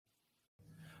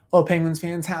Hello, Penguins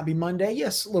fans. Happy Monday.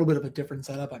 Yes, a little bit of a different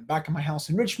setup. I'm back in my house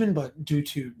in Richmond, but due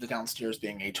to the downstairs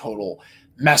being a total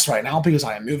mess right now because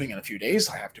I am moving in a few days,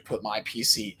 I have to put my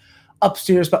PC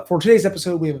upstairs. But for today's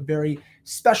episode, we have a very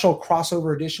special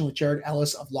crossover edition with Jared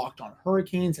Ellis of Locked On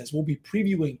Hurricanes, as we'll be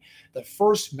previewing the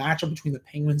first matchup between the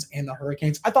Penguins and the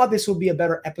Hurricanes. I thought this would be a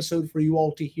better episode for you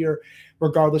all to hear,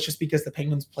 regardless, just because the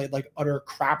Penguins played like utter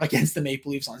crap against the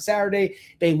Maple Leafs on Saturday.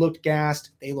 They looked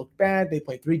gassed. They looked bad. They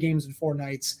played 3 games in 4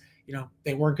 nights.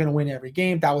 They weren't going to win every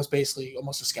game. That was basically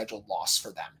almost a scheduled loss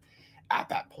for them at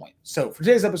that point. So for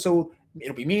today's episode,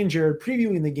 it'll be me and Jared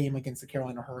previewing the game against the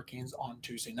Carolina Hurricanes on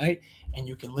Tuesday night, and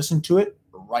you can listen to it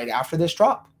right after this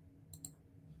drop.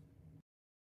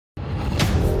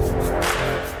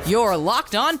 You're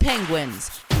Locked On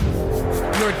Penguins,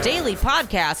 your daily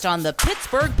podcast on the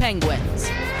Pittsburgh Penguins,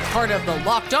 part of the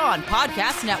Locked On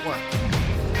Podcast Network,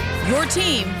 your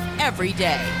team every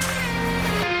day.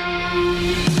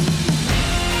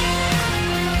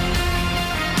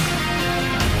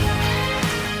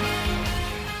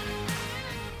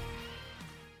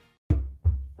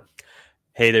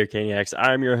 Hey there, Caniacs.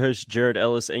 I'm your host, Jared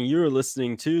Ellis, and you're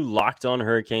listening to Locked On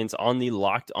Hurricanes on the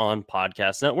Locked On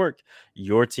Podcast Network,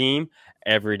 your team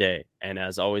every day. And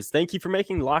as always, thank you for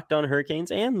making Locked On Hurricanes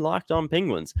and Locked On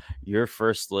Penguins your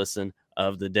first listen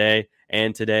of the day.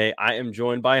 And today, I am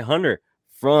joined by Hunter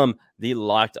from the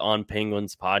Locked On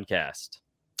Penguins podcast.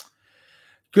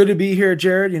 Good to be here,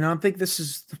 Jared. I think this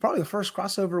is probably the first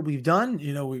crossover we've done.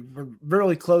 We were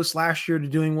really close last year to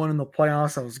doing one in the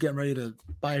playoffs. I was getting ready to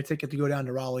buy a ticket to go down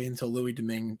to Raleigh until Louis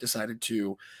Domingue decided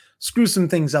to screw some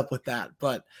things up with that.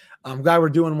 But I'm glad we're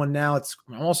doing one now.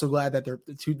 I'm also glad that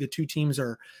the two teams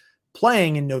are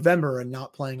playing in November and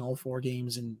not playing all 4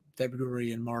 games in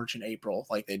February and March and April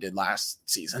like they did last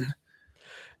season.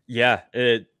 Yeah,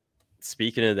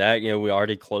 speaking of that, we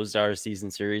already closed our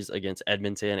season series against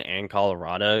Edmonton and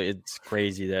Colorado. It's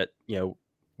crazy that,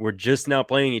 we're just now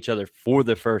playing each other for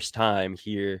the first time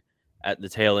here at the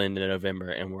tail end of November,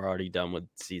 and we're already done with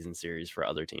season series for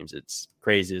other teams. It's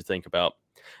crazy to think about.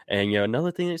 And,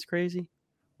 another thing that's crazy,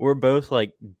 we're both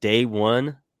like day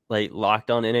one, like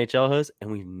Locked On NHL hosts,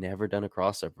 and we've never done a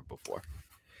crossover before.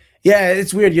 Yeah,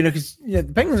 it's weird, because the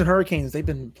Penguins and Hurricanes, they've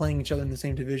been playing each other in the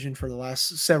same division for the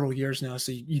last several years now.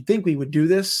 So you'd think we would do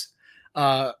this,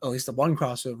 at least the one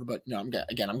crossover. But I'm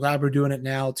glad we're doing it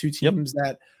now. 2 teams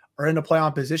that are in a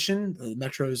playoff position. The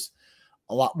Metro's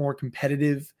a lot more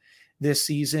competitive this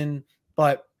season.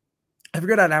 But I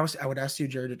figured I would ask you,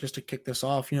 Jared, just to kick this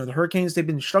off. The Hurricanes, they've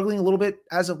been struggling a little bit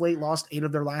as of late, lost 8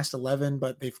 of their last 11,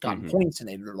 but they've gotten points in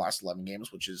 8 of their last 11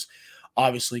 games, which is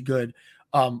obviously good.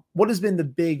 What has been the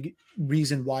big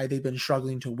reason why they've been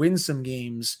struggling to win some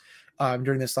games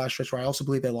during this last stretch, where I also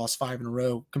believe they lost 5 in a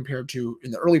row compared to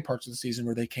in the early parts of the season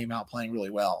where they came out playing really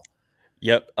well?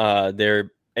 Yep.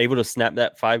 They're able to snap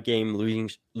that 5-game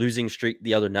losing streak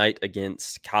the other night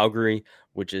against Calgary,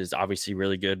 which is obviously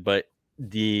really good. But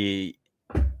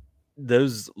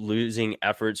those losing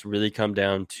efforts really come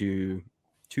down to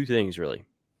 2 things, really.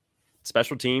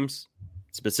 Special teams,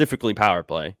 specifically power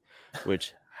play,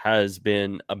 which has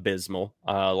been abysmal.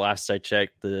 Last I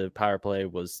checked, the power play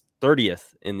was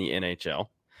 30th in the NHL.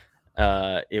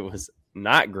 It was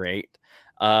not great.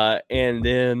 And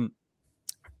then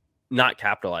not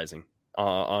capitalizing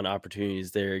on opportunities.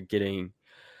 They're getting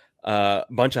a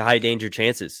bunch of high danger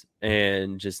chances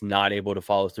and just not able to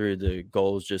follow through. The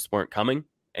goals just weren't coming.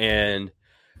 And,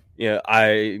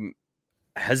 I'm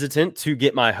hesitant to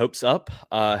get my hopes up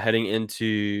heading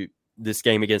into this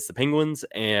game against the Penguins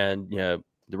and,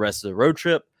 the rest of the road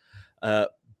trip.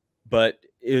 But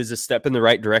it was a step in the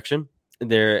right direction.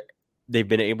 They've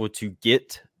been able to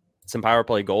get some power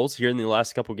play goals here in the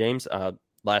last couple games.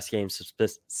 Last game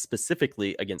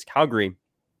specifically against Calgary,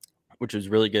 which was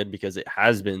really good because it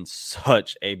has been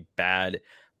such a bad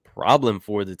problem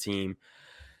for the team.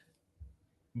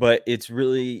 But it's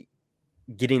really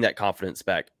getting that confidence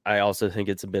back. I also think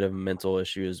it's a bit of a mental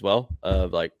issue as well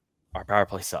of like, our power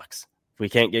play sucks. We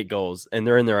can't get goals, and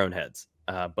they're in their own heads.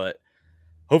 But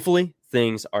hopefully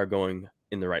things are going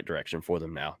in the right direction for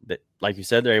them now. That, like you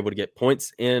said, they're able to get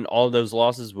points in all of those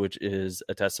losses, which is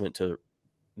a testament to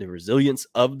the resilience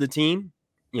of the team,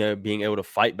 being able to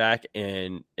fight back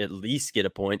and at least get a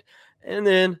point. And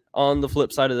then on the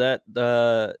flip side of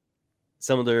that,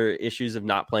 some of their issues of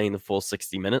not playing the full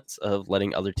 60 minutes, of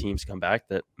letting other teams come back.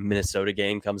 That Minnesota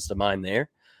game comes to mind there.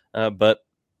 But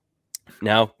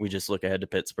now we just look ahead to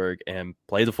Pittsburgh and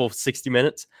play the full 60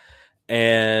 minutes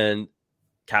and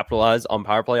capitalize on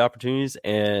power play opportunities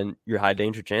and your high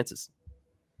danger chances.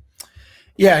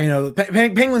 Yeah,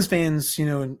 Penguins fans,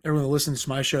 and everyone who listens to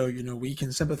my show, we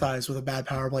can sympathize with a bad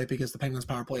power play because the Penguins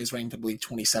power play is ranked, I believe,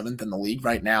 27th in the league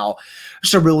right now.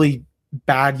 Just a really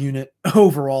bad unit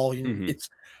overall. It's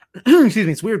excuse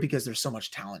me, it's weird because there's so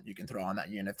much talent you can throw on that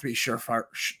unit. Three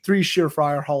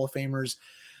surefire Hall of Famers.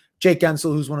 Jake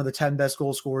Gensel, who's one of the 10 best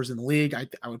goal scorers in the league. I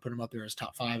would put him up there as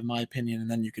top 5 in my opinion. And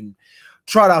then you can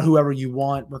trot out whoever you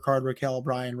want. Rickard Rakell,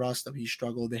 Brian Rust, though he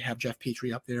struggled. They have Jeff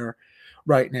Petrie up there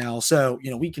right now. So,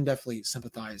 we can definitely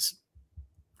sympathize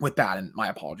with that. And my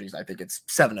apologies. I think it's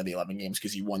 7 of the 11 games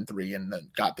because you won 3 and then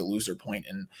got the loser point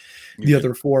in the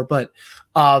other 4. But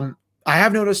I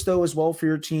have noticed, though, as well for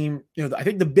your team, I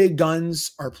think the big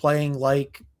guns are playing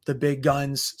like the big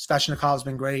guns. Svechnikov's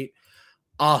been great.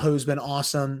 Aho's been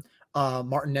awesome.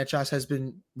 Martin Necas has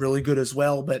been really good as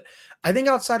well. But I think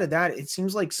outside of that, it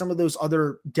seems like some of those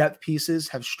other depth pieces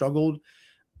have struggled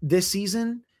this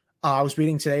season. I was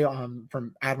reading today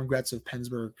from Adam Gretz of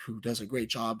Pennsburg, who does a great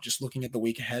job just looking at the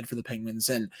week ahead for the Penguins.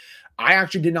 And I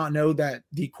actually did not know that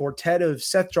the quartet of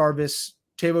Seth Jarvis,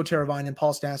 Teuvo Teravainen,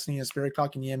 Paul Stastny, and Jesperi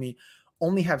Kotkaniemi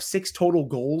only have 6 total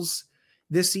goals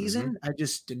this season. I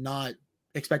just did not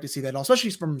expect to see that at all,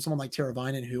 especially from someone like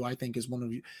Teravainen, who I think is one of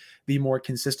the more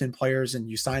consistent players. And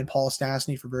you signed Paul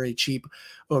Stastny for very cheap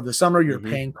over the summer. You're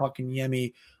paying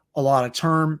Kotkaniemi a lot of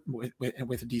term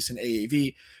with a decent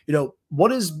AAV.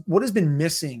 What has been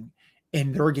missing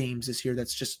in their games this year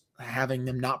that's just having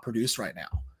them not produce right now?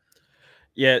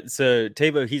 Yeah, so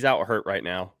Teuvo, he's out hurt right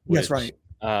now. That's right.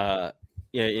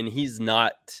 And he's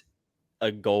not a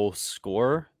goal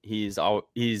scorer. He's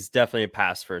definitely a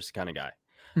pass first kind of guy.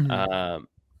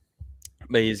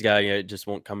 But he's got it just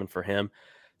won't come in for him.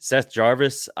 Seth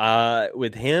Jarvis,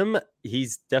 with him,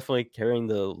 he's definitely carrying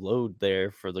the load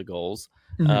there for the goals.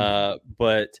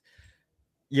 But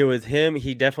with him,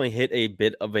 he definitely hit a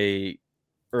bit of a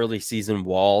early season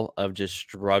wall of just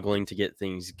struggling to get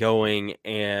things going.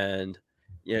 And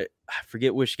I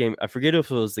forget which game. I forget if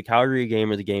it was the Calgary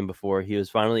game or the game before. He was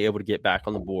finally able to get back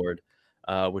on the board,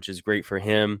 which is great for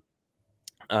him.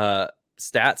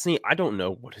 Stastny, I don't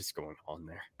know what is going on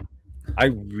there. I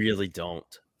really don't.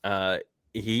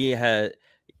 It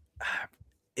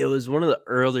was one of the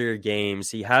earlier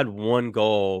games. He had 1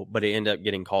 goal, but it ended up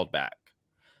getting called back.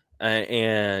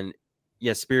 And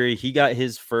Jesperi, he got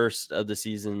his first of the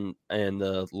season in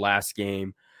the last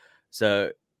game.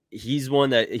 So he's one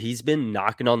that he's been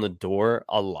knocking on the door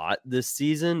a lot this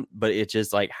season, but it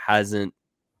just hasn't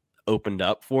opened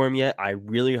up for him yet. I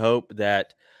really hope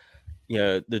that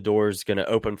the door is going to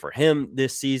open for him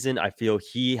this season. I feel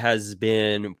he has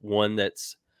been one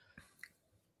that's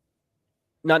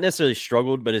not necessarily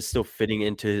struggled, but is still fitting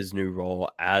into his new role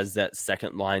as that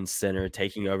second line center,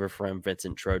 taking over from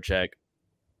Vincent Trocheck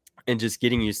and just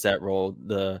getting used to that role.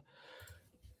 The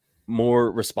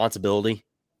more responsibility,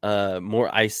 more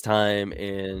ice time.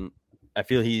 And I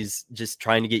feel he's just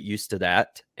trying to get used to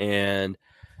that. And,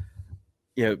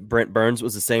 Brent Burns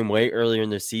was the same way earlier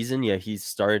in the season. He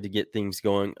started to get things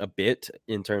going a bit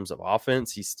in terms of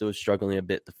offense. He's still struggling a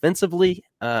bit defensively,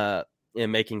 and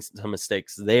making some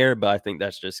mistakes there, but I think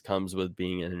that just comes with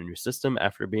being in a new system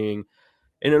after being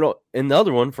in the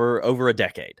other one for over a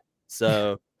decade.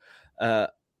 So,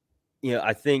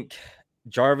 I think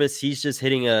Jarvis, he's just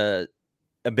hitting a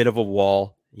bit of a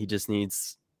wall. He just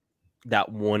needs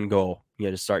that 1 goal,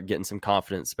 to start getting some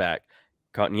confidence back.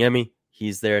 Kotkaniemi,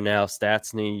 he's there now.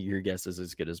 Stastny, your guess is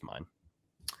as good as mine.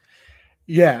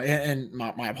 Yeah, and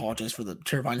my apologies for the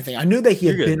Teravainen thing. I knew that he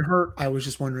had been hurt. I was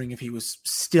just wondering if he was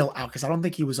still out because I don't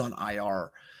think he was on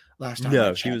IR last time.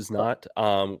 No, he was not.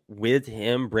 With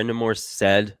him, Brendan Moore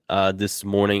said this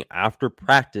morning after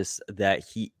practice that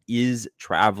he is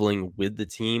traveling with the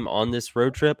team on this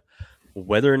road trip.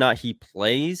 Whether or not he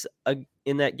plays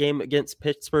in that game against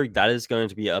Pittsburgh, that is going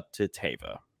to be up to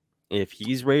Teuvo. If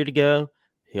he's ready to go,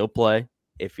 he'll play.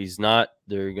 If he's not,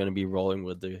 they're going to be rolling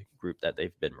with the group that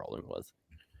they've been rolling with.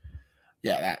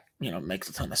 Yeah, that, makes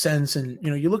a ton of sense. And,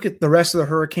 you look at the rest of the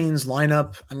Hurricanes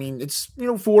lineup. I mean, it's,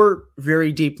 4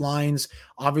 very deep lines.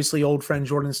 Obviously, old friend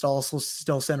Jordan Staal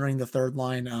still centering the third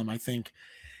line. I think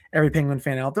every Penguin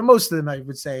fan out there, most of them, I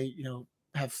would say,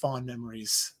 have fond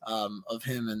memories of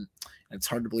him. And it's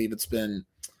hard to believe it's been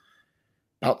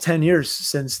about 10 years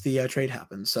since the trade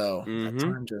happened. So that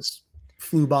time just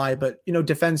flew by. But,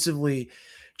 defensively,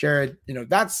 Jared,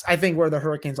 that's, I think, where the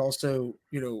Hurricanes also,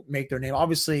 make their name.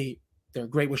 Obviously, they're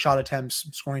great with shot attempts,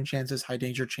 scoring chances, high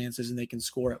danger chances, and they can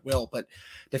score at will. But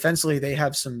defensively, they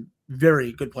have some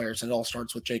very good players. And it all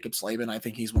starts with Jacob Slavin. I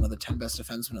think he's one of the 10 best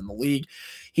defensemen in the league.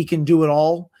 He can do it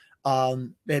all.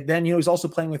 Then, he's also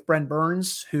playing with Brent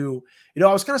Burns, who,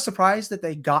 I was kind of surprised that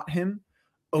they got him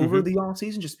over the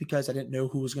offseason just because I didn't know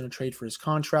who was going to trade for his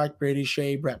contract. Brady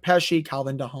Shea, Brett Pesci,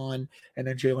 Calvin DeHaan, and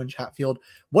then Jalen Chatfield.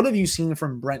 What have you seen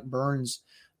from Brent Burns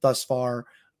thus far?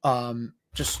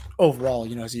 Just overall,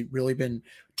 has he really been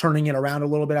turning it around a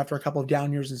little bit after a couple of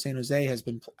down years in San Jose?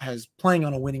 Has playing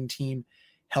on a winning team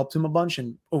helped him a bunch?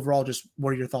 And overall, just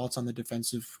what are your thoughts on the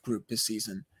defensive group this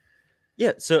season?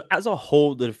 Yeah, so as a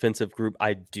whole, the defensive group,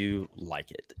 I do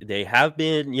like it. They have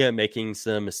been, making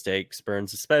some mistakes,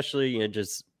 Burns especially,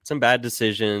 just some bad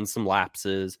decisions, some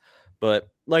lapses. But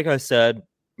like I said,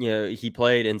 he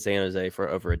played in San Jose for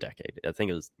over a decade. I think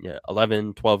it was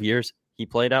 11, 12 years he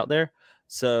played out there.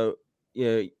 So,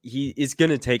 he is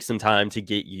going to take some time to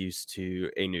get used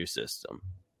to a new system.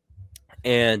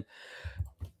 And,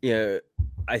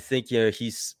 I think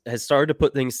has started to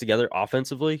put things together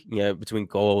offensively, between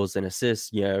goals and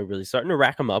assists, really starting to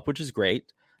rack them up, which is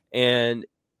great. And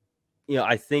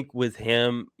I think with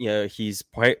him, he's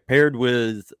paired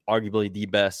with arguably the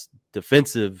best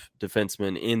defensive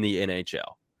defenseman in the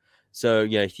NHL. So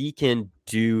he can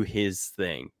do his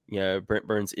thing. Brent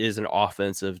Burns is an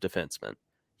offensive defenseman.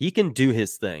 He can do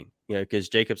his thing, because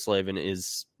Jacob Slavin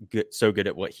is so good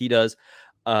at what he does.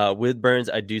 With Burns,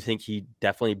 I do think he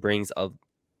definitely brings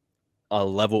a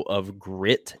level of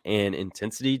grit and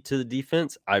intensity to the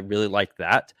defense. I really like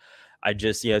that. I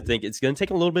just, think it's going to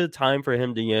take a little bit of time for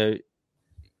him to,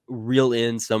 reel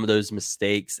in some of those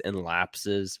mistakes and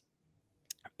lapses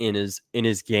in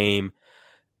his game,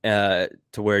 to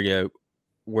where,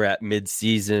 we're at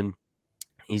mid-season.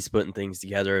 He's putting things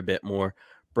together a bit more.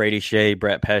 Brady Shea,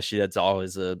 Brett Pesci, that's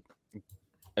always a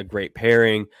great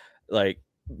pairing. Like,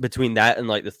 between that and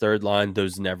like the third line,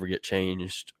 those never get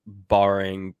changed,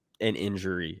 barring an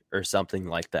injury or something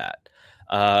like that.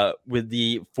 With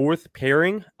the fourth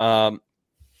pairing,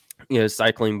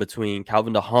 cycling between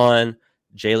Calvin DeHaan,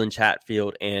 Jalen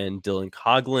Chatfield, and Dylan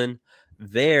Coghlan.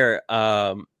 There,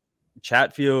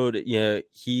 Chatfield,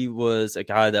 he was a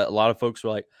guy that a lot of folks were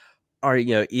like, all right,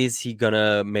 is he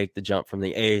gonna make the jump from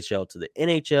the AHL to the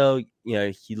NHL?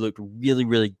 He looked really,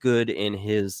 really good in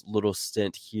his little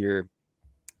stint here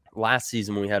last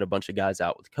season when we had a bunch of guys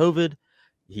out with COVID.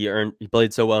 He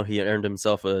played so well, he earned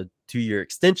himself a 2-year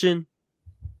extension.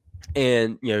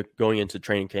 And, going into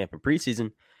training camp and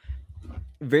preseason,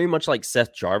 very much like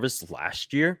Seth Jarvis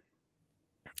last year,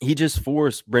 he just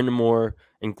forced Brendan Moore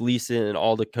and Gleason and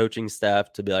all the coaching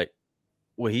staff to be like,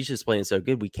 well, he's just playing so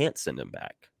good, we can't send him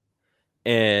back.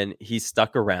 And he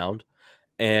stuck around,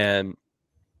 and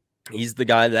he's the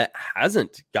guy that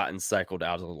hasn't gotten cycled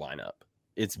out of the lineup.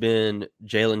 It's been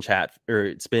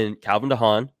it's been Calvin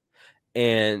DeHaan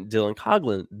and Dylan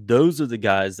Coghlan. Those are the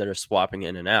guys that are swapping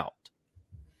in and out.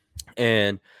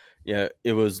 And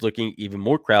it was looking even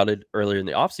more crowded earlier in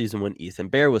the offseason when Ethan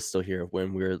Bear was still here,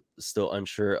 when we were still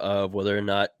unsure of whether or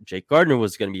not Jake Gardner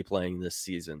was going to be playing this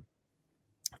season.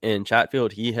 And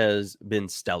Chatfield, he has been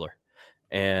stellar,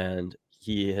 and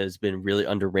he has been really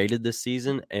underrated this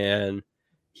season. And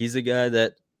he's a guy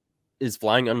that is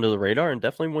flying under the radar, and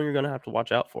definitely one you're going to have to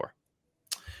watch out for.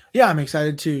 Yeah, I'm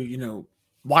excited to,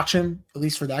 watch him, at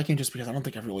least for that game, just because I don't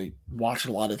think I've really watched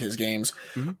a lot of his games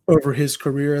over his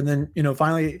career. And then,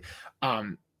 finally,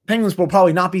 Penguins will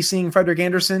probably not be seeing Frederik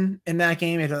Andersen in that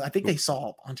game. I think they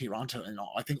saw Antti Raanta in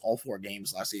all 4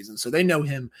 games last season, so they know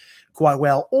him quite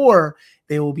well. Or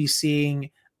they will be seeing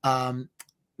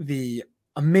the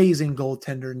amazing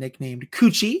goaltender nicknamed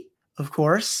Coochie, of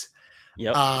course.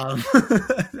 Yep.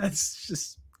 That's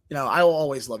just, I will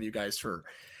always love you guys for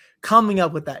coming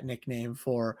up with that nickname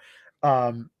for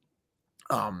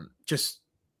just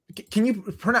can you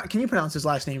pronounce his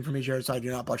last name for me, Jared, so I do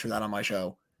not butcher that on my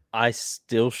show? I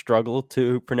still struggle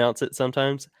to pronounce it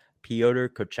sometimes. Pyotr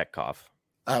Kochetkov.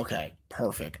 Okay,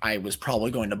 perfect. I was probably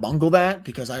going to bungle that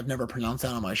because I've never pronounced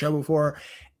that on my show before,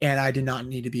 and I did not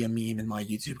need to be a meme in my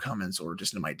YouTube comments or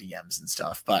just in my DMs and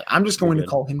stuff. But I'm just going to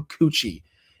call him Coochie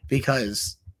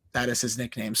because that is his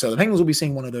nickname. So the Penguins will be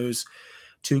seeing one of those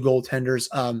 2 goaltenders.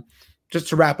 Just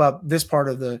to wrap up this part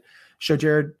of the show,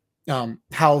 Jared,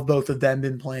 how have both of them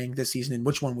been playing this season, and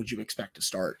which one would you expect to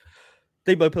start?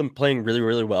 They've both been playing really,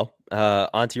 really well.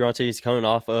 Antti Raanta is coming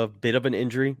off a bit of an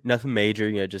injury, nothing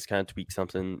major, just kind of tweaked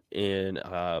something in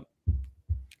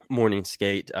morning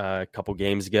skate a couple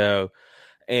games ago.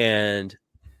 And,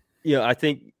 I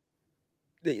think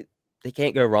they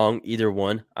can't go wrong, either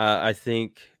one. I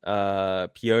think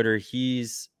Pyotr,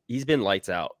 he's been lights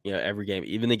out, every game,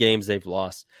 even the games they've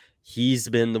lost. He's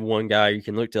been the one guy you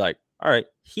can look to like, all right,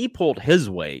 he pulled his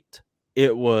weight.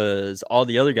 It was all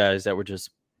the other guys that were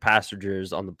just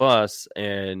passengers on the bus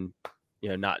and,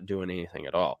 not doing anything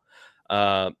at all.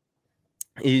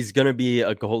 He's going to be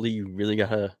a goalie you really got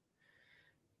to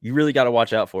you really got to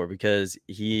watch out for because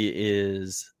he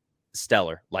is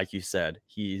stellar. Like you said,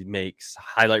 he makes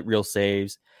highlight reel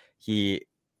saves. He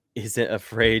isn't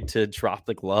afraid to drop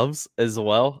the gloves as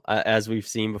well, as we've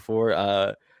seen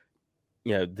before,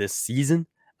 this season,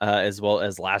 as well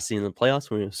as last season in the playoffs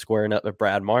when we were squaring up with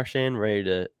Brad Marchand, ready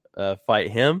to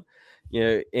fight him,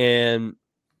 and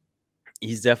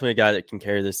he's definitely a guy that can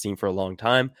carry this team for a long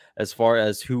time. As far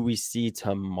as who we see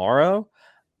tomorrow,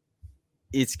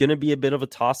 it's going to be a bit of a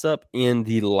toss-up. In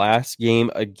the last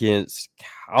game against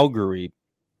Calgary,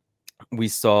 we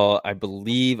saw, I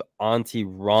believe, Antti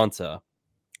Raanta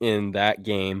in that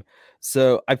game.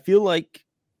 So I feel like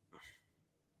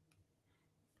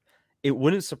it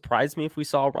wouldn't surprise me if we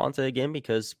saw Raanta again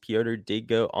because Piotr did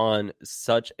go on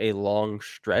such a long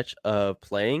stretch of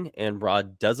playing, and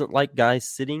Rod doesn't like guys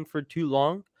sitting for too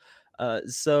long.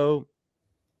 So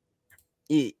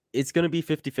it's going to be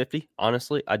 50-50,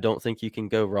 honestly. I don't think you can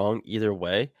go wrong either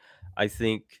way. I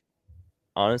think,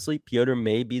 honestly, Piotr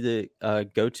may be the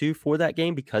go-to for that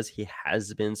game because he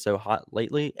has been so hot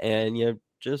lately, and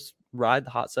just ride the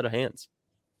hot set of hands.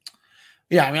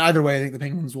 Yeah, I mean, either way, I think the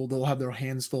Penguins they'll have their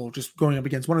hands full just going up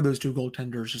against one of those two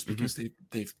goaltenders just because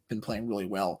they've been playing really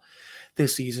well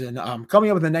this season. Coming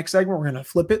up with the next segment, we're going to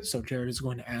flip it. So Jared is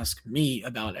going to ask me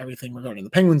about everything regarding the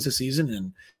Penguins this season,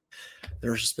 and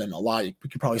there's just been a lot. We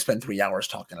could probably spend 3 hours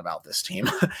talking about this team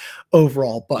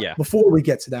overall. But before we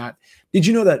get to that, did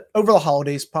you know that over the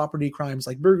holidays, property crimes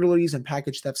like burglaries and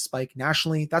package theft spike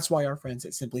nationally? That's why our friends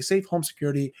at Simply Safe Home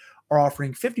Security are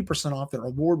offering 50% off their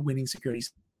award-winning security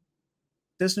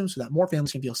system so that more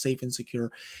families can feel safe and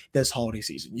secure this holiday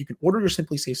season. You can order your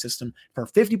Simply Safe system for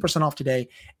 50% off today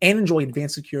and enjoy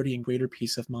advanced security and greater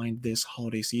peace of mind this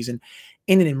holiday season.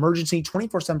 In an emergency,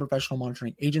 24/7 professional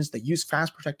monitoring agents that use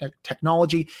Fast Protect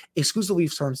technology exclusively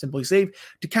from Simply Safe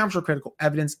to capture critical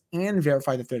evidence and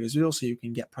verify the threat is real so you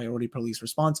can get priority police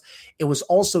response. It was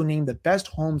also named the best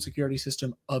home security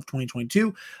system of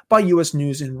 2022 by U.S.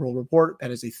 News and World Report.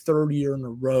 That is a third year in a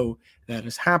row that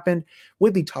has happened.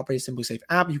 With the top-rated Simply Safe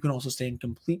app, you can also stay in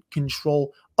complete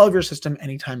control of your system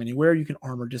anytime, anywhere. You can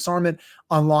arm or disarm it,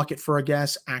 unlock it for a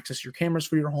guest, access your cameras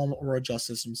for your home, or adjust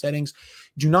system settings.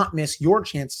 Do not miss your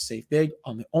chance to save big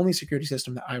on the only security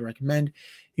system that I recommend. You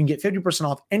can get 50%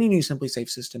 off any new Simply Safe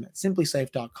system at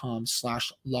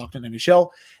simplysafe.com/LockedOnNHL.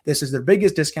 This is their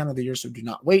biggest discount of the year, so do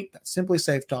not wait. That's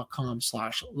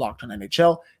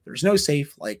simplysafe.com/LockedOnNHL. There's no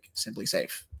safe like Simply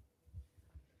Safe.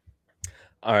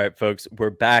 All right, folks, we're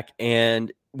back,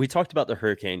 and we talked about the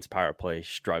Hurricanes power play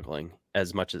struggling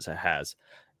as much as it has.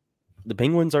 The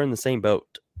Penguins are in the same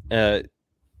boat.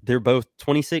 They're both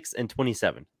 26 and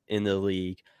 27 in the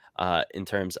league in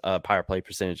terms of power play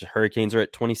percentage. Hurricanes are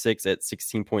at 26 at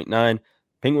 16.9.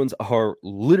 Penguins are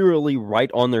literally right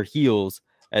on their heels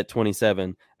at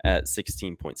 27 at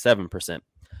 16.7%.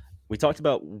 We talked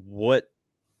about what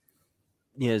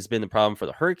has been the problem for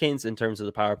the Hurricanes in terms of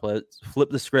the power play. Let's flip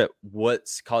the script.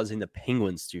 What's causing the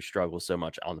Penguins to struggle so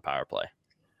much on the power play?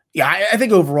 Yeah, I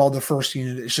think overall the first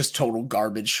unit is just total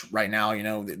garbage right now.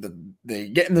 They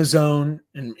get in the zone,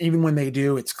 and even when they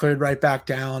do, it's cleared right back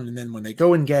down. And then when they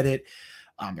go and get it,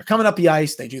 they're coming up the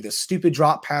ice. They do this stupid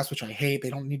drop pass, which I hate. They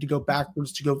don't need to go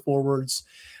backwards to go forwards.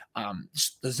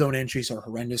 The zone entries are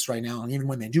horrendous right now. And even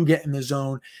when they do get in the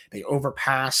zone, they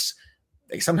overpass.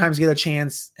 They sometimes get a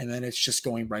chance, and then it's just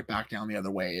going right back down the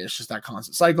other way. It's just that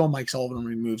constant cycle. Mike Sullivan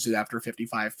removes it after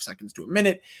 55 seconds to a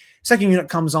minute. Second unit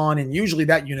comes on, and usually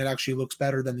that unit actually looks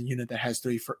better than the unit that has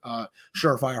three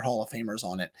surefire Hall of Famers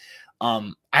on it.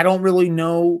 I don't really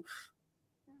know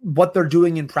what they're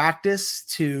doing in practice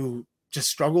to just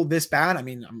struggle this bad. I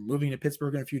mean, I'm moving to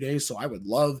Pittsburgh in a few days, so I would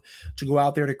love to go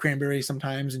out there to Cranberry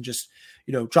sometimes and just,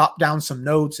 jot down some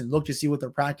notes and look to see what they're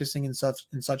practicing and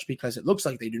such, because it looks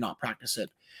like they do not practice it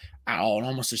at all. It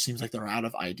almost just seems like they're out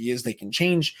of ideas. They can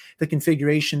change the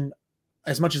configuration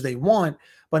as much as they want,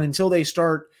 but until they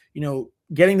start,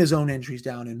 getting the zone entries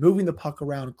down and moving the puck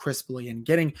around crisply and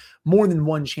getting more than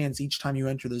one chance each time you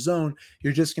enter the zone,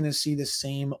 you're just going to see the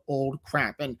same old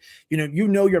crap. And,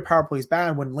 your power play is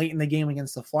bad when late in the game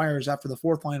against the Flyers, after the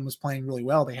fourth line was playing really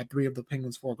well, they had 3 of the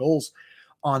Penguins' 4 goals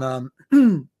on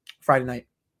Friday night.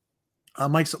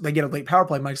 They get a late power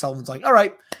play. Mike Sullivan's like, all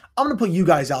right, I'm going to put you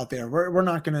guys out there. We're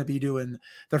not going to be doing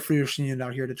the Friers unit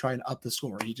out here to try and up the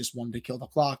score. He just wanted to kill the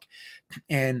clock.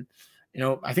 And,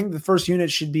 I think the first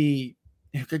unit should be,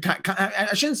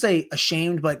 I shouldn't say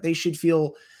ashamed, but they should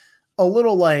feel a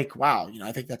little like, wow,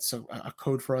 I think that's a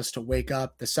code for us to wake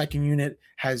up. The second unit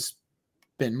has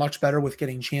been much better with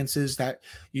getting chances. That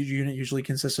unit usually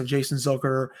consists of Jason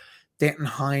Zucker, Danton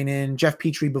Heinen, Jeff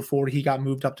Petrie before he got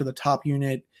moved up to the top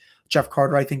unit. Jeff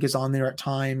Carter, I think, is on there at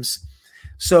times.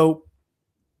 So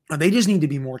they just need to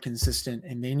be more consistent,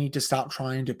 and they need to stop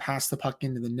trying to pass the puck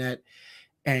into the net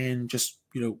and just,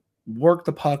 work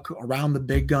the puck around the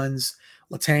big guns.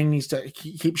 Letang needs to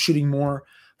keep shooting more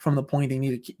from the point. They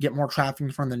need to get more traffic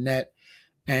in front of the net.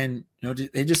 And,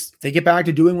 they get back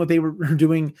to doing what they were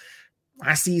doing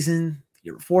last season, the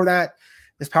year before that,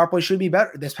 this power play should be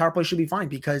better. This power play should be fine,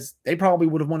 because they probably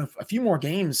would have won a few more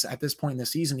games at this point in the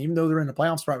season, even though they're in the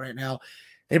playoff spot right now.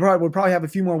 They would probably have a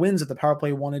few more wins if the power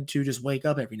play wanted to just wake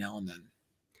up every now and then.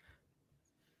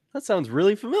 That sounds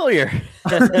really familiar.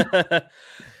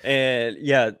 And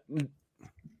yeah,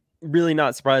 really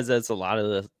not surprised that it's a lot of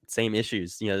the same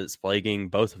issues, that's plaguing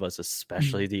both of us,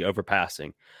 especially the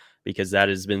overpassing, because that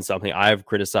has been something I've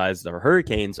criticized the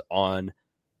Hurricanes on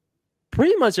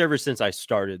pretty much ever since I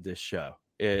started this show.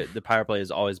 The power play has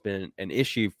always been an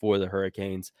issue for the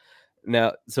Hurricanes.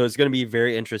 Now, so it's going to be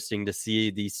very interesting to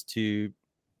see these two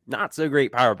not so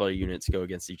great power play units go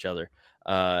against each other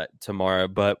tomorrow.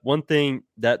 But one thing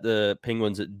that the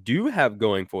Penguins do have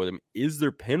going for them is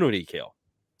their penalty kill.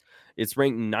 It's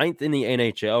ranked 9th in the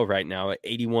NHL right now at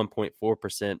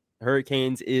 81.4%.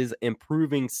 Hurricanes is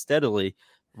improving steadily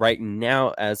right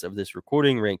now as of this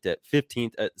recording, ranked at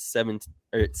 15th at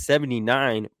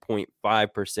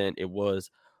 79.5%. It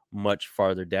was much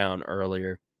farther down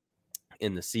earlier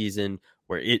in the season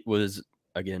where it was,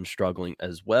 again, struggling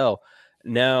as well.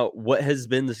 Now, what has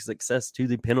been the success to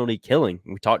the penalty killing?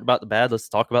 We talked about the bad. Let's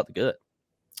talk about the good.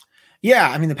 Yeah,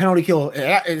 I mean, the penalty kill,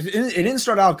 it didn't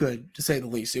start out good, to say the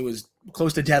least. It was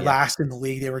close to dead last in the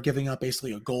league. They were giving up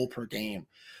basically a goal per game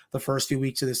the first 2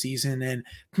 weeks of the season. And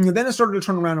then it started to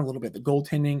turn around a little bit. The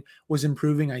goaltending was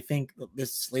improving. I think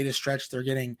this latest stretch, they're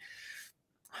getting,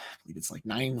 I believe it's like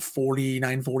 940,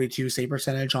 942 save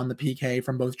percentage on the PK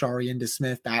from both Jarry and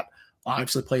DeSmith. That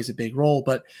obviously plays a big role.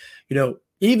 But,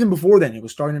 even before then, it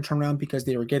was starting to turn around because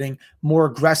they were getting more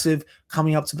aggressive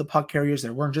coming up to the puck carriers. They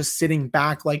weren't just sitting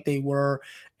back like they were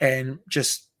and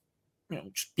just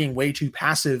being way too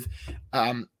passive.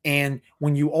 And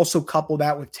when you also couple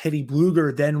that with Teddy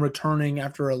Blueger then returning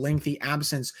after a lengthy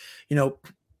absence,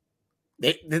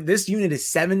 this unit is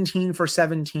 17 for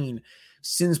 17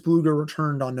 since Blueger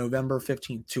returned on November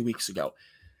 15th, 2 weeks ago.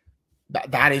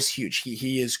 That is huge.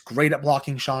 He is great at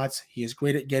blocking shots. He is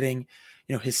great at getting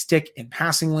his stick in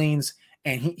passing lanes,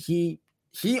 and he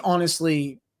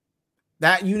honestly,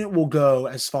 that unit will go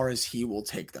as far as he will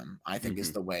take them, I think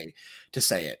is the way to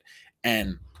say it.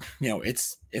 And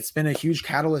it's been a huge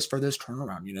catalyst for this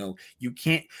turnaround.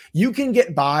 You can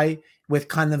get by with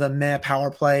kind of a meh power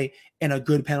play and a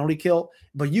good penalty kill,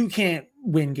 but you can't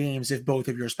win games if both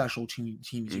of your special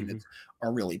teams units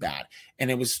are really bad.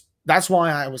 And that's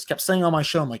why I kept saying on my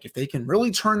show, I'm like, if they can really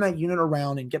turn that unit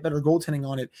around and get better goaltending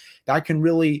on it, that can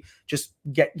really just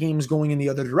get games going in the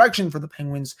other direction for the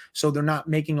Penguins, so they're not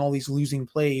making all these losing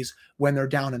plays when they're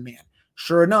down a man.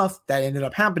 Sure enough, that ended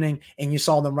up happening, and you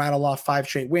saw them rattle off 5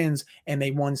 straight wins, and they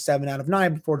won 7 out of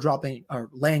 9 before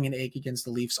laying an egg against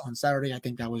the Leafs on Saturday. I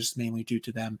think that was mainly due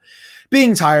to them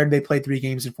being tired. They played 3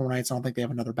 games in 4 nights. I don't think they have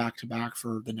another back-to-back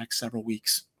for the next several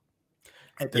weeks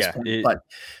at this point. But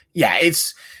yeah,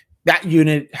 that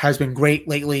unit has been great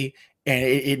lately, and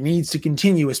it needs to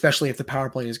continue, especially if the power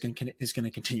play is going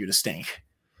to continue to stink.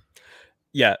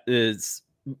 Yeah, it's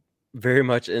very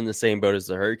much in the same boat as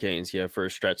the Hurricanes. For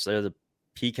a stretch there, the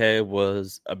PK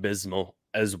was abysmal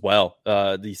as well.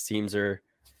 These teams are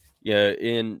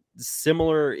in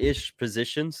similar-ish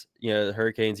positions. The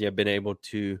Hurricanes have been able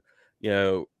to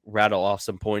rattle off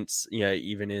some points,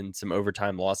 even in some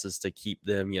overtime losses to keep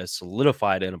them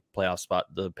solidified in a playoff spot.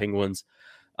 The Penguins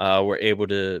were able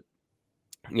to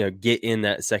get in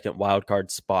that second wild card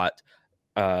spot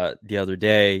the other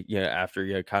day,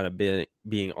 after kind of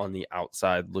being on the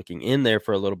outside looking in there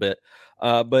for a little bit.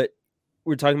 But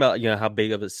we're talking about how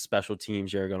big of a special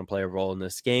teams are going to play a role in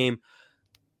this game.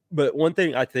 But one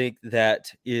thing I think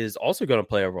that is also going to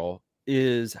play a role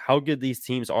is how good these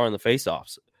teams are in the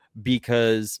faceoffs,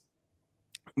 because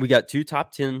we got 2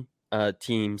 top 10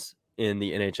 teams in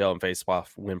the NHL and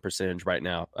face-off win percentage right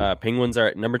now. Penguins are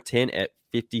at number 10 at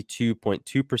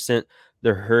 52.2%.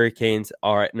 The Hurricanes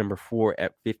are at number 4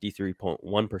 at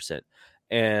 53.1%.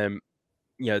 And,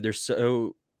 they're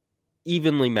so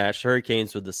evenly matched.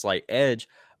 Hurricanes with the slight edge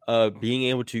of being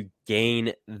able to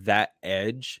gain that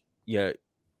edge.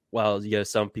 While,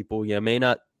 some people, may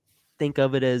not think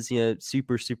of it as,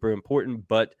 super, super important,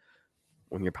 but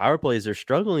when your power plays are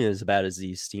struggling as bad as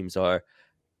these teams are,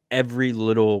 every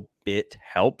little bit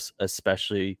helps,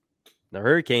 especially the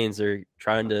Hurricanes are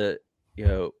trying to,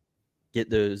 get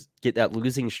that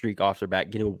losing streak off their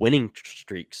back, get a winning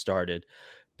streak started.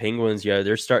 Penguins,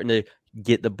 they're starting to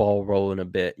get the ball rolling a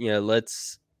bit.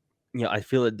 I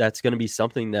feel that that's going to be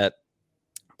something that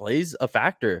plays a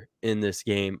factor in this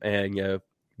game. And,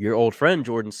 your old friend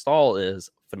Jordan Stahl is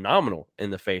phenomenal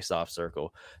in the face-off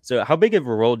circle. So how big of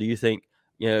a role do you think,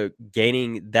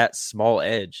 gaining that small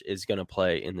edge is going to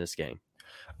play in this game?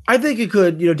 I think it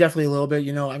could, definitely a little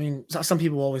bit. I mean, some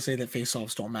people always say that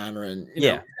face-offs don't matter, and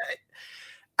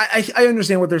I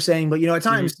understand what they're saying, but at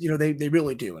times, they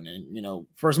really do. And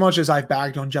for as much as I've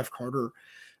bagged on Jeff Carter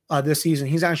this season,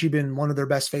 he's actually been one of their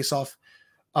best face-off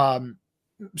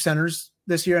centers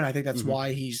this year, and I think that's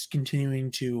why he's continuing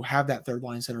to have that third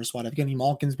line center spot. Evgeny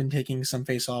Malkin's been taking some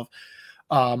face-off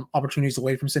opportunities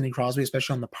away from Sidney Crosby,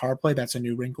 especially on the power play. That's a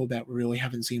new wrinkle that we really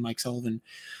haven't seen Mike Sullivan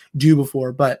do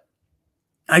before, but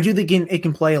I do think it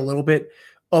can play a little bit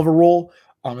of a role,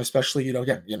 especially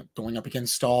again going up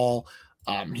against Stahl.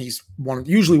 He's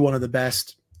usually one of the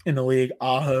best in the league.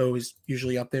 Aho is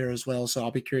usually up there as well, so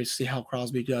I'll be curious to see how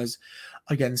Crosby does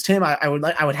against him. I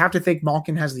would have to think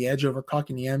Malkin has the edge over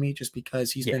Kotkaniemi just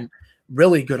because he's been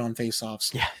really good on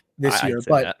faceoffs this year.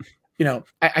 But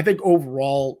I think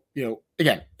overall,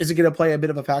 again, is it going to play a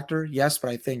bit of a factor? Yes, but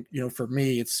I think for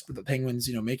me, it's for the Penguins,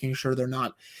 making sure they're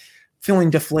not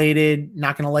feeling deflated,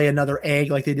 not going to lay another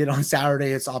egg like they did on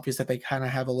Saturday. It's obvious that they kind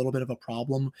of have a little bit of a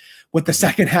problem with the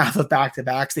second half of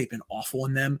back-to-backs. They've been awful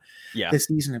in them this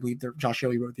season. I believe Josh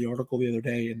Yohe wrote the article the other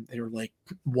day, and they were like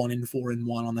 1-4-1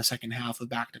 on the second half of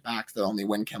back-to-backs. The only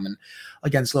win coming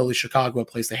against lowly Chicago, a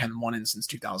place they hadn't won in since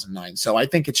 2009. So I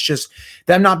think it's just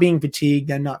them not being fatigued,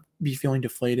 them not be feeling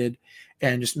deflated,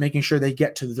 and just making sure they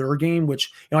get to their game,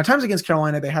 which, at times against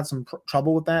Carolina, they had some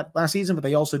trouble with that last season, but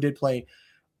they also did play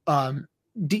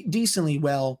decently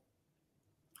well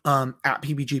at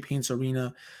PPG Paints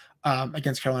Arena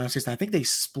against Carolina State. I think they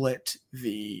split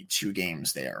the two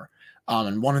games there,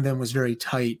 and one of them was very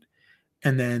tight,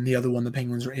 and then the other one the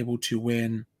Penguins were able to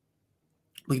win.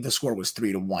 I believe the score was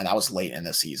 3-1. That was late in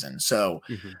the season, so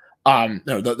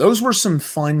those were some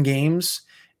fun games,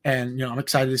 and I'm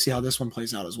excited to see how this one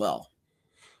plays out as well.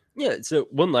 Yeah. So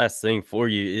one last thing for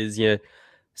you is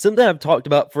something I've talked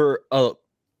about for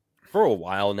a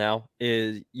while now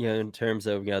is, in terms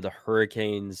of, the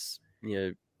Hurricanes,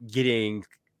 getting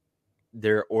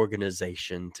their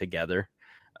organization together,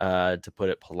 to put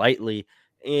it politely,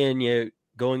 and,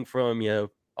 going from,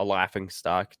 a laughing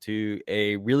stock to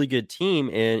a really good team.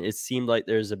 And it seemed like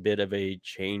there's a bit of a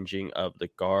changing of the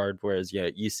guard, whereas,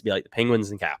 it used to be like the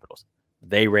Penguins and Capitals.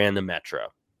 They ran the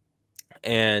Metro,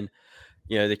 and,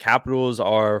 the Capitals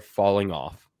are falling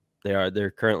off.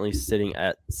 They're currently sitting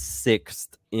at 6th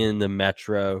in the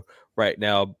Metro right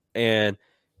now. And,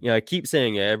 I keep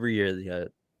saying it every year,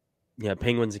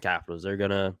 Penguins and Capitals, they're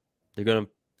gonna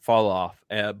fall off.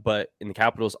 But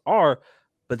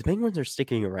the Penguins are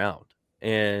sticking around,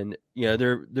 and,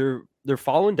 they're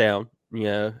falling down,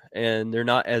 and they're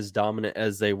not as dominant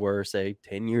as they were, say,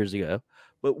 10 years ago.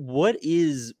 But what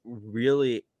is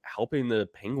really helping the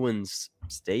Penguins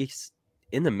stay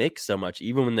in the mix so much,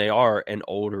 even when they are an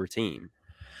older team?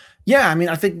 Yeah, I mean,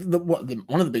 I think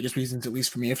one of the biggest reasons, at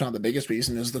least for me, if not the biggest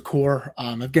reason, is the core.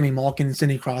 Evgeny Malkin and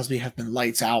Sidney Crosby have been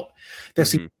lights out.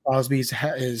 This season, Crosby is,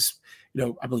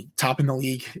 I believe, top in the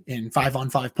league in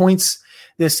 5-on-5 points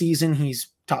this season. He's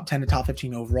top 10 to top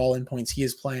 15 overall in points. He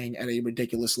is playing at a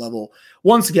ridiculous level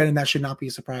once again, and that should not be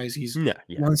a surprise. He's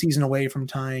one season away from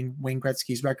tying Wayne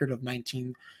Gretzky's record of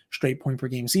 19 straight point per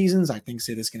game seasons. I think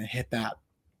Sid is going to hit that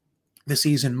this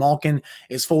season. Malkin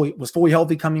was fully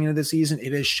healthy coming into the season.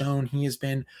 It has shown he has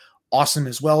been awesome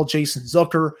as well. Jason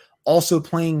Zucker also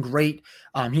playing great.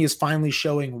 He is finally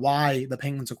showing why the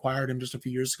Penguins acquired him just a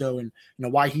few years ago, and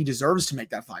why he deserves to make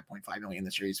that $5.5 million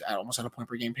this year. He's almost at a point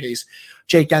per game pace.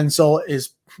 Jake Guentzel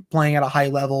is playing at a high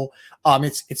level.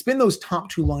 It's been those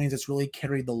top two lines that's really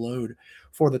carried the load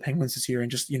for the Penguins this year, and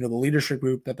just the leadership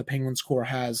group that the Penguins core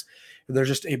has. There's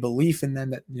just a belief in them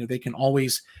that they can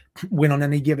always win on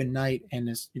any given night, and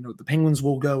as the Penguins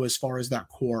will go as far as that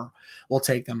core will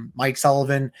take them. Mike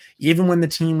Sullivan, even when the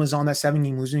team was on that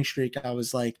 7-game losing streak, I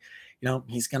was like,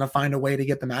 he's going to find a way to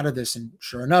get them out of this. And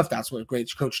sure enough, that's what a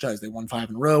great coach does. They won 5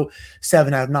 in a row,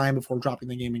 7 out of 9 before dropping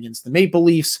the game against the Maple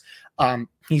Leafs.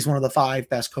 He's one of the 5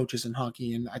 best coaches in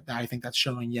hockey, and I think that's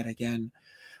showing yet again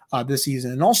this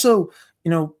season. And also,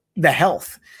 the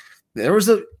health. There was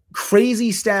a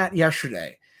crazy stat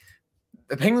yesterday.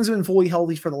 The Penguins have been fully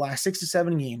healthy for the last 6 to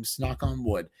 7 games, knock on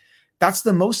wood. That's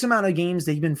the most amount of games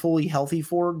they've been fully healthy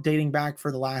for dating back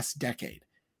for the last decade.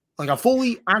 Like a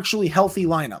fully actually healthy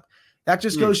lineup. That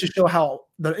just goes to show how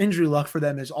the injury luck for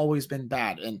them has always been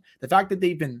bad. And the fact that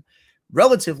they've been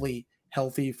relatively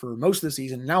healthy for most of the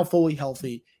season, now fully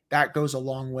healthy, that goes a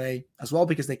long way as well,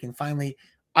 because they can finally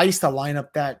iced a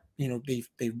lineup that,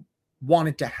 they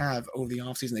wanted to have over the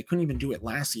offseason. They couldn't even do it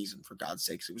last season, for God's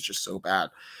sakes. It was just so bad.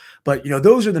 But,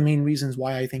 those are the main reasons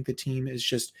why I think the team is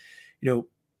just,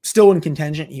 still in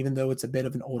contention, even though it's a bit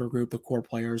of an older group. The core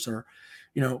players are,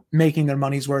 making their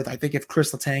money's worth. I think if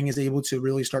Chris Letang is able to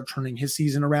really start turning his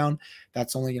season around,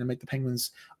 that's only going to make the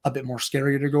Penguins a bit more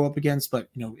scarier to go up against. But,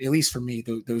 at least for me,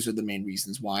 those are the main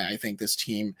reasons why I think this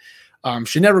team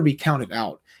should never be counted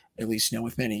out, at least,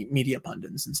 with many media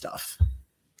pundits and stuff.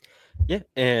 Yeah.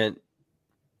 And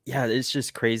yeah, it's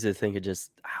just crazy to think of just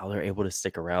how they're able to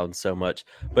stick around so much.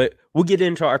 But we'll get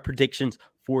into our predictions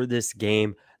for this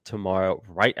game tomorrow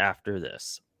right after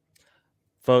this.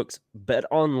 Folks,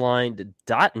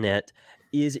 betonline.net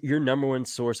is your number one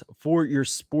source for your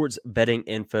sports betting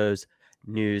infos,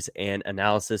 news, and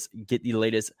analysis. Get the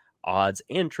latest odds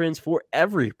and trends for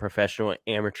every professional and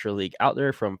amateur league out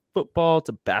there, from football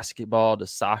to basketball to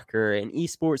soccer and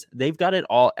esports. They've got it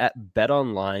all at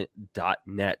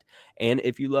betonline.net. And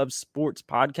if you love sports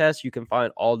podcasts, you can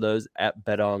find all those at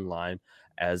betonline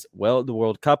as well. The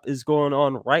World Cup is going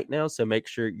on right now, so make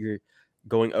sure you're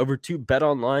going over to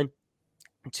betonline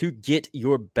to get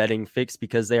your betting fix,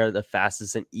 because they are the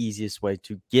fastest and easiest way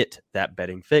to get that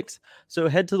betting fix. So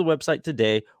head to the website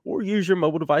today or use your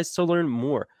mobile device to learn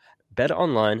more. Bet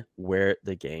online, where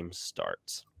the game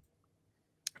starts.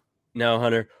 Now,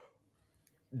 Hunter,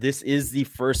 this is the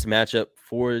first matchup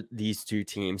for these two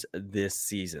teams this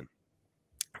season.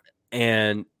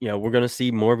 And, we're going to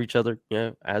see more of each other,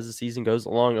 as the season goes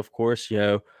along. Of course,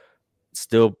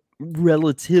 still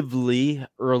relatively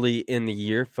early in the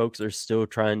year. Folks are still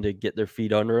trying to get their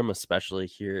feet under them, especially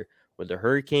here with the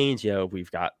Hurricanes.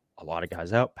 We've got a lot of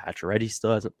guys out. Pacioretty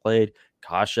still hasn't played.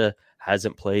 Kasha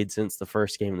hasn't played since the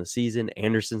first game of the season.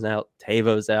 Anderson's out.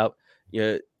 Tavo's out.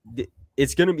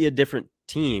 It's going to be a different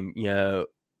team,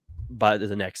 by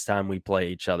the next time we play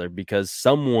each other, because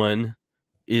someone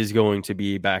is going to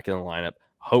be back in the lineup,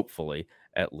 hopefully,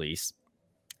 at least.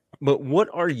 But what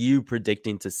are you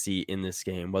predicting to see in this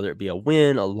game, whether it be a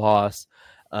win, a loss,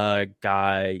 or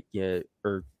guys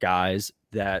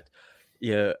that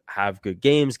have good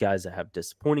games, guys that have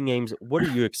disappointing games? What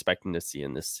are you expecting to see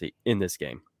in this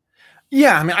game?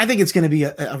 Yeah, I mean, I think it's going to be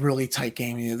a really tight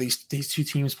game. These two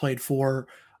teams played 4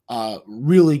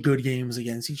 really good games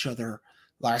against each other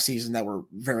last season that were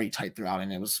very tight throughout,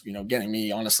 and it was, getting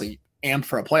me honestly amped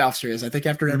for a playoff series. I think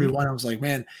after every one, I was like,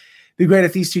 man, it'd be great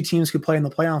if these two teams could play in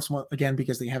the playoffs again,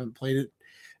 because they haven't played it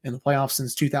in the playoffs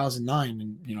since 2009,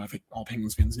 and I think all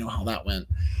Penguins fans know how that went.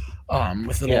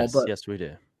 With it all, but yes, we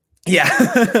do.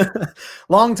 Yeah,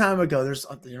 long time ago. There's,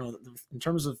 in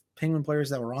terms of Penguin players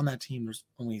that were on that team, there's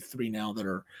only 3 now that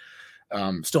are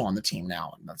still on the team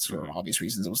now, and that's for obvious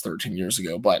reasons. It was 13 years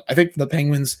ago, but I think the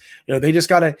Penguins, they just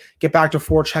got to get back to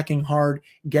forechecking hard,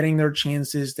 getting their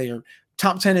chances. They are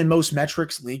top 10 in most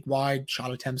metrics league wide: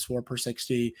 shot attempts 4 per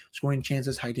 60, scoring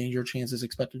chances, high danger chances,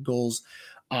 expected goals.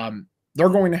 They're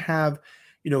going to have,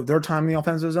 their time in the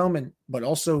offensive zone, but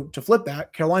also to flip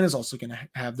that, Carolina's also going to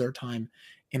have their time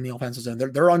in the offensive zone.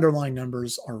 Their underlying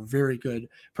numbers are very good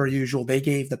per usual. They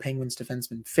gave the Penguins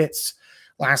defenseman fits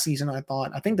last season.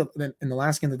 I think that in the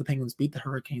last game that the Penguins beat the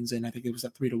Hurricanes in, I think it was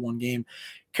that 3-1 game,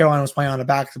 Carolina was playing on a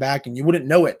back-to-back, and you wouldn't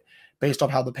know it based off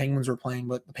how the Penguins were playing,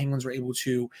 but the Penguins were able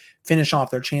to finish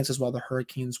off their chances while the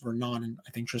Hurricanes were not. And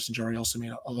I think Tristan Jarry also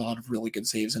made a lot of really good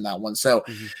saves in that one. So,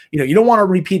 you don't want to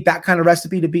repeat that kind of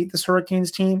recipe to beat this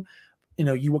Hurricanes team.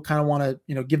 You would kind of want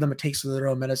to, give them a taste of their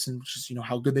own medicine, which is,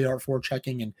 how good they are at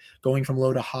forechecking and going from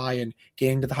low to high and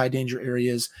getting to the high danger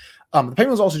areas. The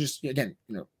Penguins also just, again,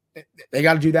 they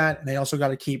got to do that. And they also got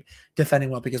to keep defending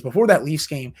well, because before that Leafs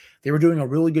game, they were doing a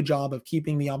really good job of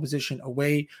keeping the opposition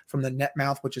away from the net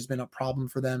mouth, which has been a problem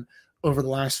for them over the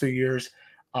last few years.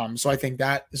 So I think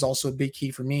that is also a big key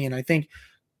for me. And I think,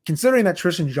 considering that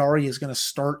Tristan Jarry is going to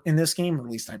start in this game, or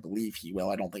at least I believe he will,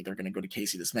 I don't think they're going to go to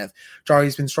Casey DeSmith.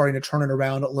 Jarry's been starting to turn it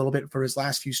around a little bit for his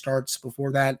last few starts.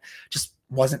 Before that, just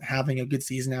wasn't having a good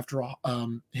season after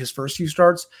his first few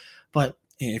starts. But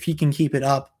if he can keep it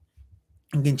up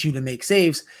and continue to make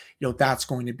saves, that's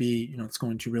going to be, it's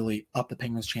going to really up the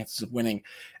Penguins' chances of winning.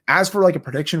 As for like a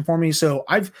prediction for me, so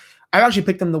I've actually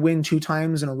picked them to win 2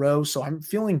 times in a row, so I'm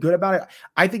feeling good about it.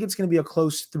 I think it's going to be a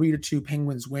close 3-2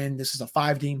 Penguins win. This is a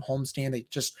 5-game homestand. They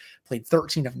just played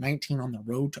 13 of 19 on the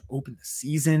road to open the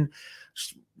season.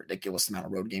 Just ridiculous amount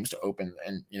of road games to open,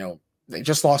 and they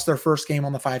just lost their first game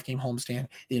on the 5-game homestand.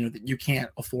 You can't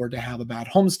afford to have a bad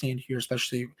homestand here,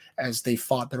 especially as they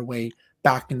fought their way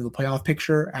back into the playoff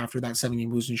picture after that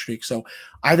 7-game losing streak. So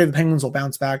I think the Penguins will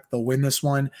bounce back. They'll win this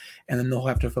one, and then they'll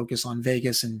have to focus on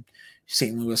Vegas and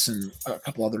St. Louis and a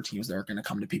couple other teams that are going to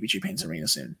come to PPG Paints Arena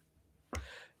soon.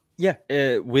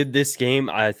 Yeah, with this game,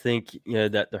 I think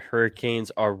that the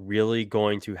Hurricanes are really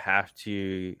going to have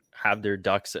their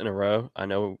ducks in a row. I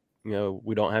know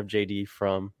we don't have JD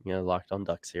from Locked On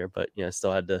Ducks here, but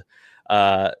still had to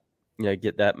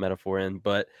get that metaphor in.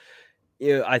 But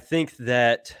I think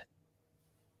that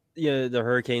the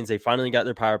Hurricanes, they finally got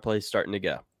their power play starting to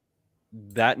go.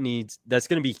 That's going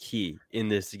to be key in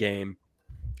this game,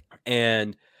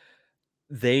 and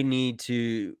they need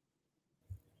to.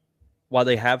 While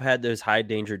they have had those high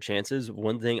danger chances,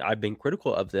 one thing I've been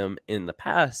critical of them in the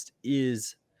past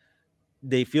is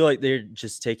they feel like they're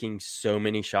just taking so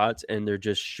many shots and they're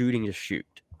just shooting to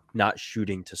shoot, not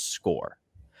shooting to score.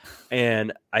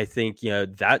 And I think,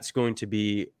 that's going to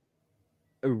be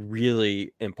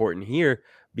really important here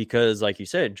because, like you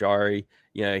said, Jarry,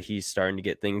 he's starting to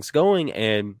get things going.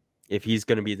 And if he's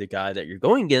going to be the guy that you're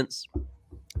going against,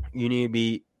 you need to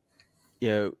be,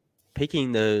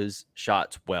 picking those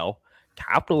shots well,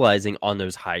 capitalizing on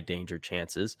those high danger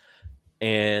chances,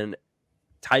 and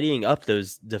tidying up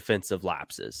those defensive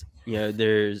lapses.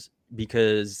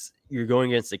 Because you're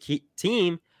going against a key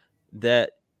team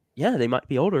that, they might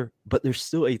be older, but there's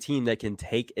still a team that can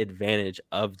take advantage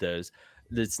of those.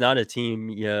 It's not a team,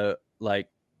 no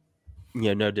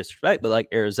disrespect, but like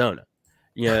Arizona,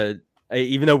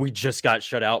 even though we just got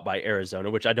shut out by Arizona,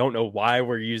 which I don't know why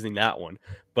we're using that one,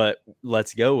 but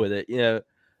let's go with it.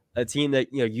 A team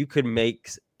that you could make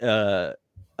a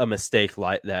mistake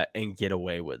like that and get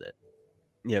away with it.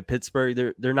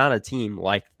 Pittsburgh, they're not a team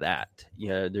like that.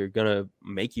 They're gonna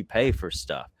make you pay for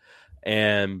stuff,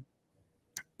 and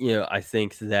I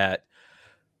think that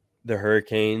the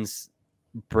Hurricanes,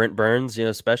 Brent Burns,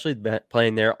 especially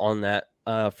playing there on that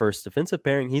first defensive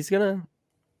pairing, he's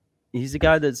a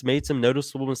guy that's made some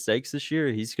noticeable mistakes this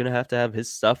year. He's gonna have to have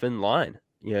his stuff in line,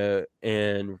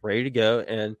 and ready to go,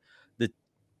 and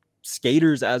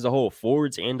skaters as a whole,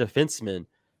 forwards and defensemen,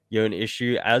 an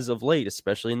issue as of late,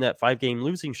 especially in that 5-game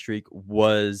losing streak,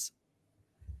 was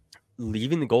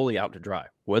leaving the goalie out to dry.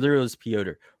 Whether it was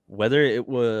Piotr, whether it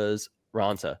was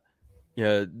Ranta,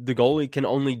 the goalie can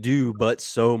only do but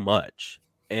so much,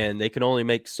 and they can only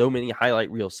make so many highlight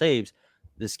reel saves.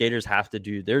 The skaters have to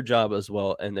do their job as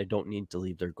well, and they don't need to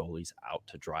leave their goalies out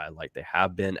to dry like they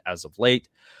have been as of late.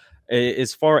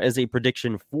 As far as a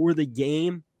prediction for the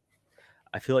game,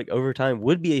 I feel like overtime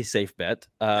would be a safe bet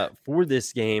for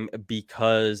this game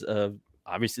because of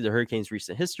obviously the Hurricanes'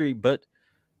 recent history, but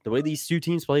the way these two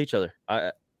teams play each other.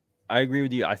 I agree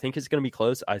with you. I think it's going to be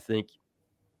close. I think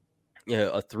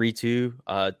a 3-2,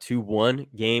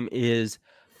 2-1 game is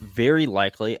very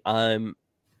likely. I'm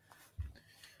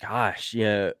kind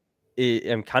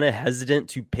of hesitant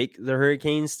to pick the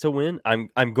Hurricanes to win.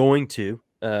 I'm going to,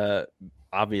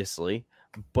 obviously,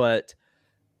 but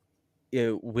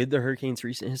with the Hurricanes'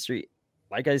 recent history,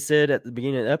 like I said at the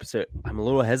beginning of the episode, I'm a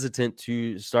little hesitant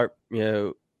to start,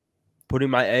 putting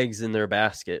my eggs in their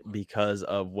basket because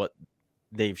of what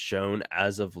they've shown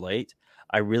as of late.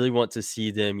 I really want to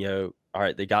see them, all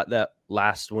right, they got that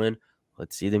last win.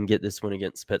 Let's see them get this win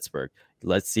against Pittsburgh.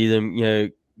 Let's see them,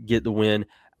 get the win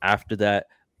after that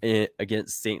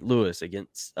against St. Louis,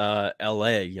 against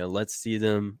LA. Let's see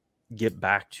them get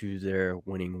back to their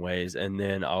winning ways, and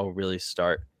then I'll really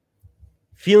start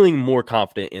feeling more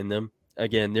confident in them.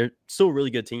 Again, they're still a really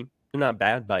good team. They're not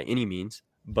bad by any means,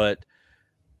 but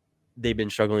they've been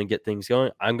struggling to get things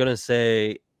going. I'm going to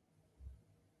say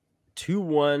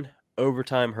 2-1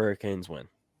 overtime Hurricanes win.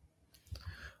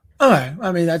 Okay.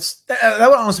 I mean, that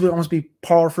would almost be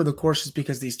par for the course just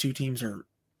because these two teams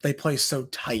they play so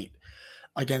tight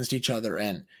against each other.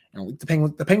 And the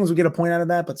Penguins would get a point out of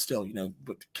that, but still,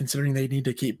 considering they need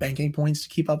to keep banking points to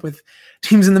keep up with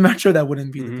teams in the Metro, that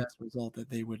wouldn't be the best result that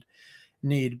they would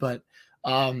need. But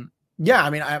yeah, I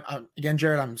mean, again,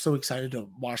 Jared, I'm so excited to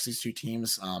watch these two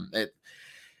teams.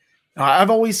 I've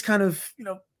always kind of,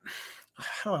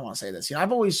 how do I want to say this?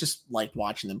 I've always just liked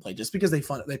watching them play just because they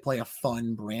play a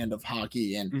fun brand of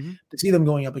hockey, and to see them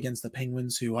going up against the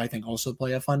Penguins, who I think also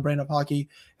play a fun brand of hockey,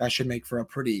 that should make for a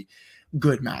pretty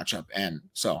good matchup. And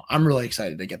so I'm really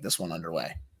excited to get this one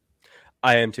underway.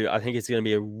 I am too. I think it's going to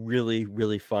be a really,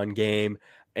 really fun game.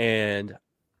 And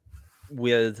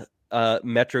with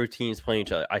Metro teams playing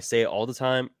each other, I say it all the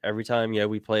time, every time,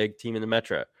 we play a team in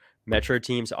the Metro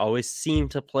teams always seem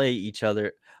to play each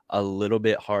other a little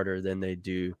bit harder than they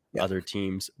do other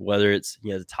teams, whether it's,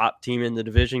 the top team in the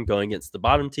division going against the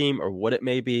bottom team or what it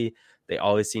may be. They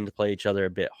always seem to play each other a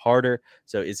bit harder.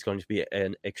 So it's going to be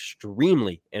an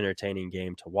extremely entertaining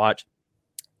game to watch.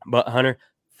 But Hunter,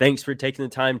 thanks for taking the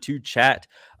time to chat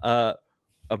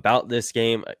about this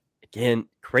game. Again,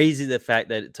 crazy the fact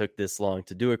that it took this long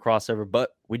to do a crossover, but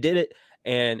we did it.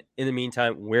 And in the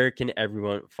meantime, where can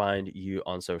everyone find you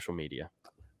on social media?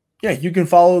 Yeah, you can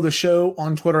follow the show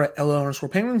on Twitter at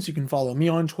LO_Penguins. You can follow me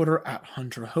on Twitter at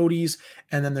Hunter Hodes.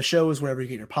 And then the show is wherever you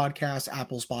get your podcasts,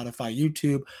 Apple, Spotify,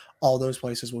 YouTube, all those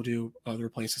places. We'll do other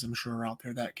places I'm sure are out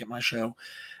there that get my show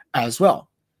as well.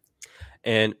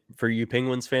 And for you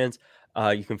Penguins fans,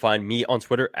 you can find me on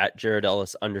Twitter at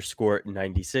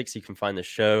JaredEllis_96. You can find the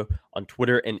show on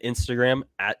Twitter and Instagram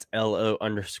at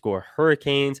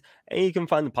LO_Hurricanes. And you can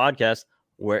find the podcast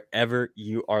wherever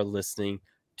you are listening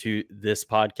to this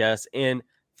podcast. And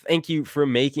thank you for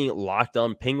making Locked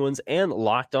On Penguins and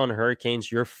Locked On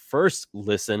Hurricanes your first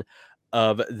listen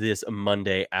of this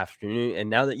Monday afternoon. And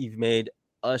now that you've made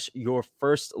us your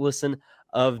first listen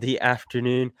of the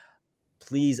afternoon,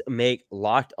 please make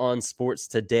Locked On Sports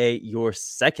Today your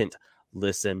second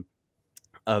listen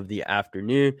of the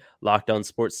afternoon. Locked On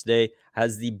Sports Today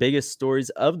has the biggest stories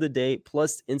of the day,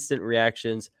 plus instant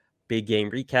reactions, big game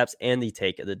recaps, and the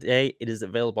take of the day. It is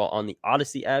available on the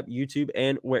Odyssey app, YouTube,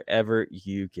 and wherever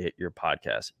you get your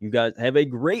podcasts. You guys have a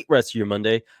great rest of your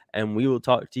Monday, and we will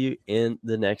talk to you in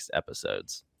the next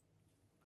episodes.